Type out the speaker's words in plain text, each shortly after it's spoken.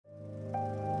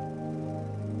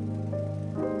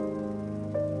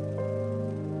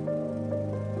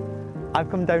I've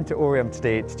come down to Oriam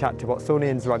today to chat to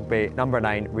Watsonian's rugby number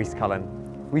 9, Reiss Cullen.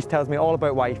 Reiss tells me all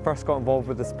about why he first got involved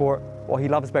with the sport, what he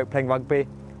loves about playing rugby,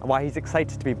 and why he's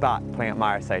excited to be back playing at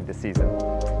Myerside this season.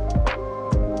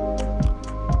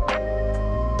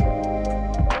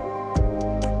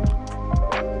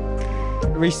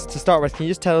 Reiss, to start with, can you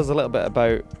just tell us a little bit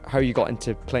about how you got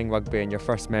into playing rugby and your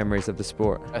first memories of the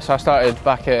sport? So I started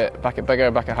back at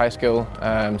Biggar, back at high school.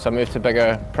 So I moved to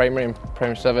Biggar primary in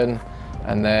primary 7,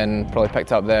 and then probably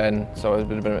picked up then. So I would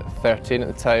have been about 13 at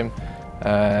the time,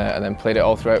 and then played it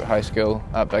all throughout high school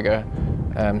at Biggar.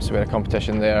 So we had a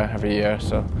competition there every year.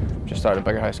 So just started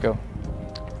at Biggar High School.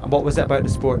 And what was it about the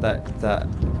sport that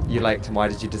you liked, and why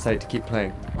did you decide to keep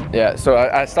playing? Yeah, so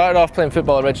I started off playing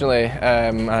football originally,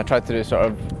 and I tried to do sort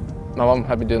of, my mum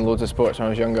had been doing loads of sports when I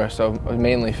was younger, so it was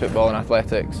mainly football and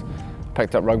athletics.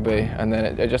 Picked up rugby, and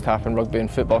then it just happened, rugby and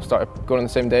football started going on the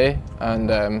same day,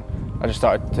 and I just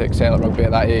started to excel at rugby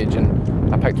at that age,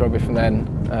 and I picked rugby from then.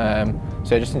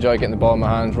 So I just enjoyed getting the ball in my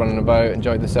hands, running about,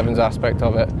 enjoyed the sevens aspect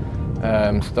of it.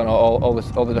 So done all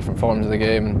the different forms of the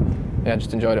game, and yeah,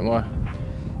 just enjoyed it more.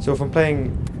 So from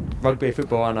playing rugby,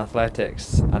 football and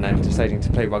athletics, and then deciding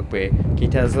to play rugby, can you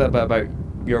tell us a little bit about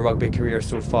your rugby career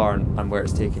so far and where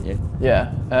it's taken you?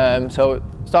 Yeah, so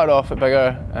started off at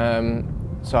Biggar,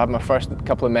 so I had my first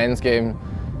couple of men's games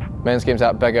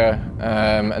at Biggar,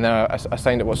 and then I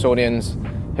signed at Watsonians,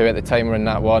 who at the time were in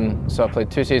Nat 1, so I played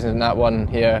 2 seasons in Nat 1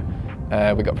 here.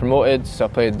 We got promoted, so I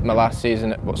played my last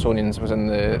season at Watsonians, was in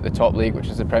the top league, which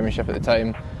was the Premiership at the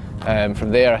time. From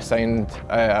there I signed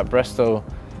at Bristol.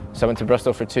 So I went to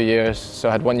Bristol for 2 years, so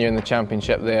I had 1 year in the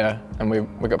Championship there, and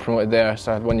we got promoted there,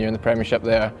 so I had 1 year in the Premiership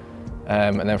there,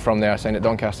 and then from there I signed at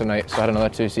Doncaster Knights, so I had another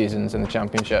 2 seasons in the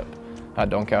Championship at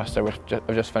Doncaster, which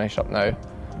I've just finished up now,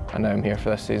 and now I'm here for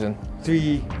this season.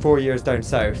 3-4 years down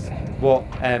south, what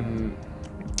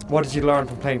did you learn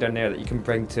from playing down there that you can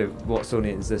bring to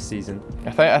Watsonians this season?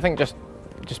 I think just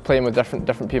playing with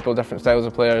different people, different styles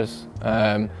of players.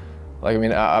 Like, I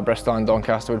mean, at Bristol and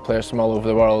Doncaster, with players from all over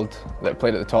the world that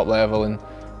played at the top level,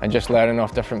 and just learning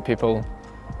off different people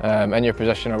in your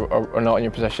position or not in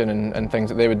your position, and things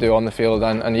that they would do on the field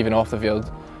and even off the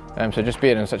field. So just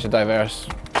being in such a diverse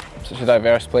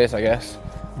place, I guess,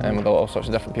 with all sorts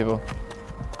of different people.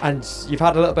 And you've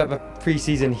had a little bit of a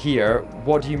pre-season here.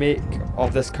 What do you make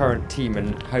of this current team,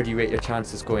 and how do you rate your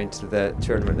chances going to the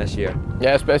tournament this year?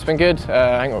 Yeah, it's been good.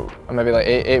 I think we're maybe like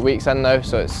eight weeks in now,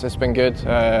 so it's been good.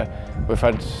 We've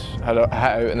had a hit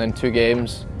out and then 2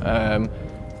 games.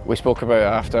 We spoke about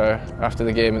after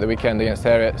the game at the weekend against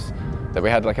Heriots that we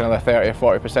had like another 30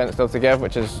 or 40% still to give,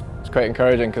 which is quite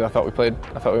encouraging, because I thought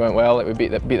we went well. Like, we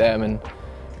beat them,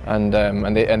 and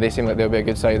they seem like they'll be a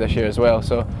good side this year as well.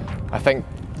 So I think,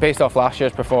 based off last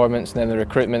year's performance and then the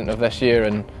recruitment of this year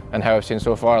and how I've seen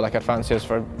so far, like, I'd fancy us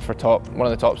for one of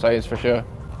the top sides for sure.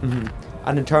 Mm-hmm.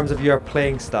 And in terms of your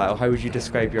playing style, how would you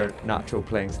describe your natural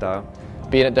playing style?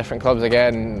 Being at different clubs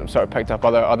again, sort of picked up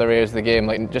other areas of the game,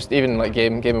 like just even like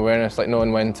game awareness, like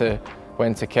knowing when to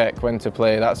kick, when to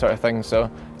play, that sort of thing. So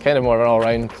kind of more of an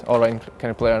all-round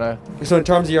kind of player now. So in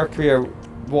terms of your career,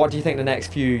 what do you think the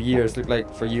next few years look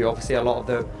like for you? Obviously, a lot of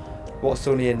the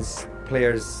Watsonians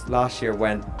players last year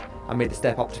went and made the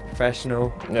step up to professional,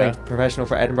 professional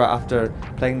for Edinburgh after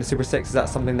playing the Super 6. Is that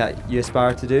something that you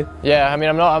aspire to do? Yeah, I mean,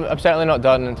 I'm certainly not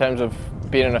done in terms of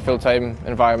being in a full-time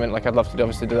environment. Like, I'd love to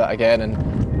obviously do that again,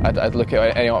 and I'd look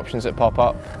at any options that pop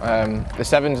up. The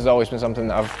sevens has always been something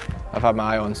that I've had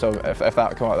my eye on, so if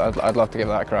that come up, I'd love to give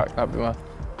that a crack. That'd be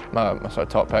my sort of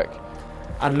top pick.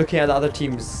 And looking at the other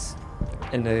teams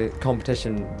in the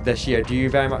competition this year, do you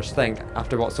very much think,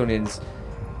 after Watsonians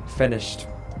finished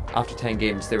after 10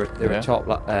 games, they were top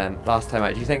last time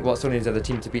out, do you think Watsonians are the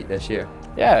team to beat this year?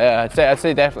 Yeah, I'd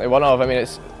say definitely one of. I mean,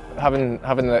 it's having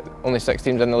only 6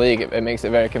 teams in the league, it makes it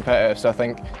very competitive. So I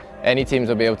think any teams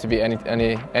will be able to beat any of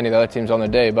the other teams on their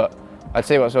day. But I'd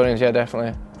say Watsonians, yeah,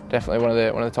 definitely one of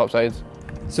the top sides.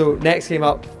 So next game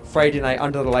up, Friday night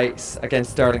under the lights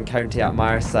against Stirling County at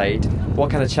Myerside. What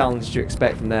kind of challenge do you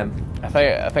expect from them?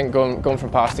 I think going from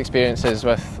past experiences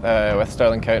with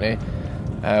Stirling County,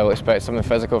 we'll expect something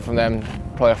physical from them,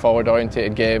 probably a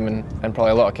forward-orientated game and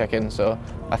probably a lot of kicking. So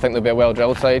I think they'll be a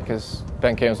well-drilled side, because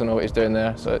Ben Cairns will know what he's doing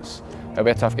there, so it'll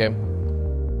be a tough game.